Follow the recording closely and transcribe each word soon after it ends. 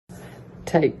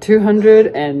Take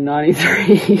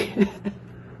 293.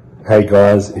 Hey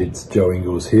guys, it's Joe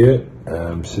Ingles here.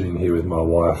 I'm sitting here with my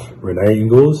wife Renae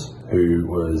Ingles, who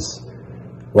was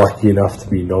lucky enough to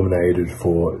be nominated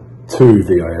for 2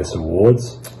 VIS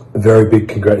awards. A very big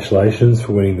congratulations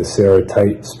for winning the Sarah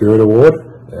Tait Spirit Award.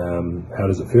 How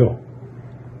does it feel?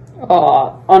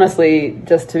 Oh, honestly,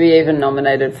 just to be even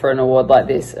nominated for an award like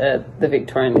this at the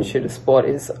Victorian Institute of Sport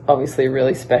is obviously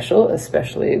really special,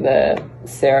 especially the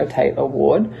Sarah Tait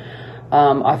Award.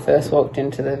 I first walked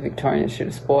into the Victorian Institute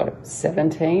of Sport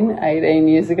 18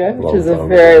 years ago, which is a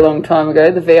very long time ago.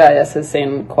 The VIS has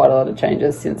seen quite a lot of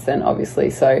changes since then,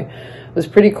 obviously, so it was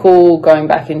pretty cool going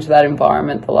back into that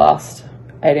environment the last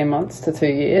 18 months to 2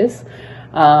 years.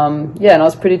 And I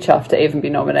was pretty chuffed to even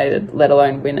be nominated, let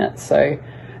alone win it, so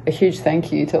a huge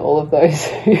thank you to all of those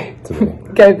who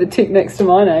gave the tick next to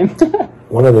my name.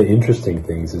 One of the interesting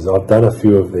things is I've done a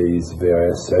few of these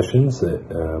VIS sessions that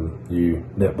you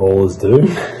netballers do.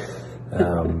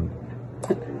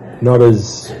 Not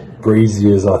as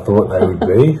breezy as I thought they would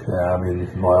be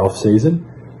in my off season,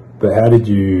 but how did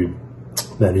you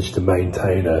manage to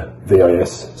maintain a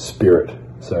VIS spirit,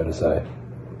 so to say?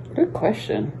 Good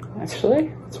question,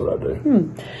 actually. That's what I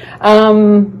do.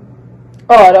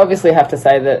 I'd obviously have to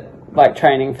say that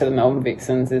training for the Melbourne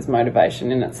Vixens is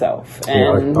motivation in itself.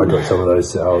 And I got some of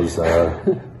those. I was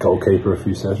goalkeeper a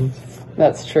few sessions.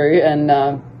 That's true,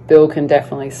 and Bill can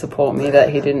definitely support me that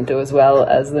he didn't do as well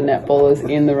as the netballers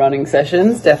in the running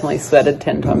sessions. Definitely sweated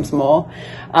 10 times more.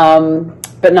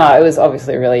 But no, it was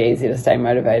obviously really easy to stay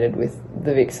motivated with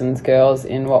the Vixens girls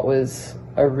in what was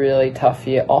a really tough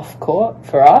year off court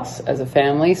for us as a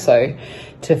family, so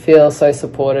to feel so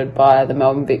supported by the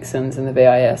Melbourne Vixens and the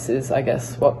VIS is, I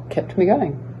guess, what kept me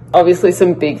going. Obviously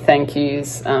some big thank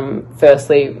yous,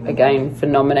 firstly again for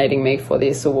nominating me for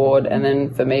this award and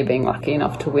then for me being lucky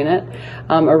enough to win it.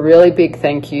 A really big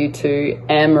thank you to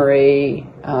Anne-Marie,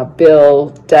 Bill,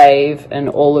 Dave and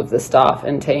all of the staff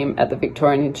and team at the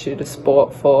Victorian Institute of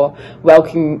Sport for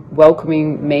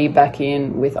welcoming me back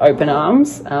in with open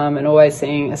arms and always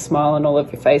seeing a smile on all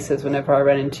of your faces whenever I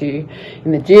ran into you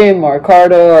in the gym or a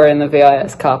corridor or in the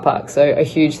VIS car park. So a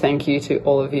huge thank you to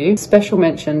all of you. Special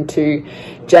mention to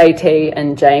JT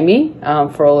and Jamie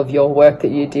for all of your work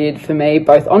that you did for me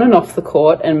both on and off the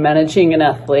court and managing an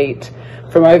athlete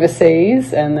from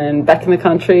overseas and then back in the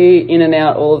country, in and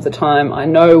out all of the time, I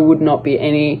know would not be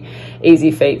any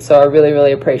easy feat. So I really,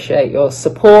 really appreciate your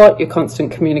support, your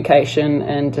constant communication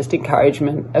and just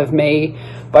encouragement of me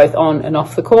both on and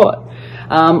off the court.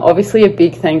 Obviously a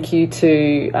big thank you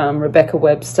to Rebecca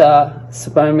Webster,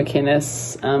 Simone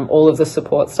McInnes, all of the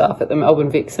support staff at the Melbourne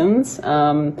Vixens.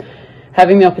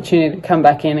 Having the opportunity to come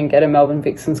back in and get a Melbourne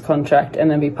Vixens contract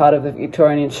and then be part of the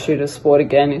Victorian Institute of Sport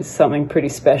again is something pretty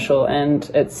special,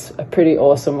 and it's a pretty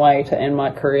awesome way to end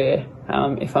my career,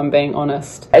 if I'm being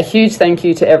honest. A huge thank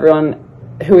you to everyone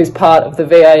who is part of the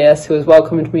VIS, who has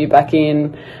welcomed me back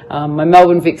in, my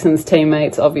Melbourne Vixens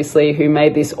teammates, obviously, who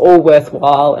made this all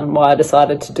worthwhile and why I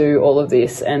decided to do all of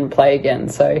this and play again.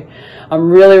 So I'm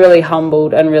really, really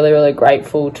humbled and really, really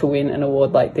grateful to win an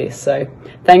award like this. So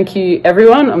thank you,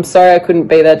 everyone. I'm sorry I couldn't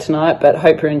be there tonight, but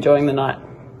hope you're enjoying the night.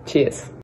 Cheers.